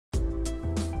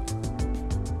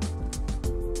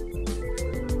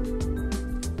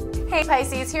Hey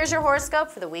Pisces, here's your horoscope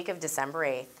for the week of December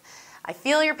 8th. I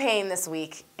feel your pain this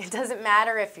week. It doesn't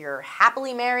matter if you're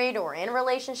happily married or in a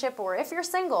relationship or if you're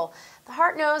single. The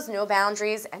heart knows no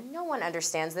boundaries and no one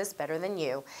understands this better than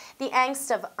you. The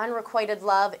angst of unrequited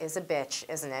love is a bitch,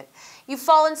 isn't it? You've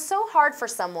fallen so hard for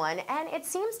someone and it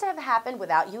seems to have happened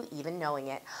without you even knowing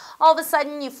it. All of a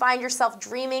sudden you find yourself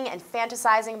dreaming and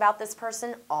fantasizing about this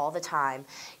person all the time.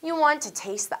 You want to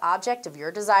taste the object of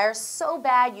your desire so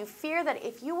bad you fear that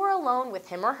if you were alone with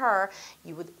him or her,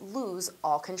 you would lose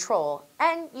all control.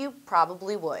 And you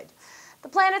probably would. The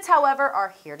planets, however,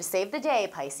 are here to save the day,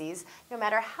 Pisces. No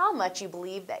matter how much you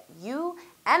believe that you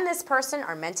and this person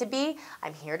are meant to be,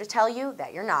 I'm here to tell you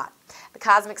that you're not. The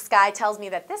cosmic sky tells me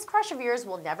that this crush of yours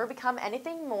will never become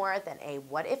anything more than a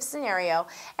what-if scenario,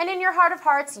 and in your heart of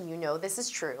hearts, you know this is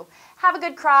true. Have a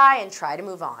good cry and try to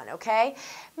move on, okay?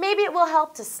 Maybe it will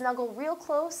help to snuggle real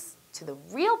close to the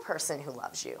real person who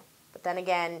loves you. But then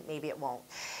again, maybe it won't.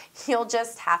 You'll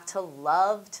just have to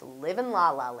love to live in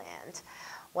La La Land.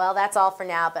 Well, that's all for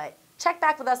now, but check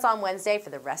back with us on Wednesday for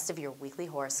the rest of your weekly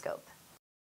horoscope.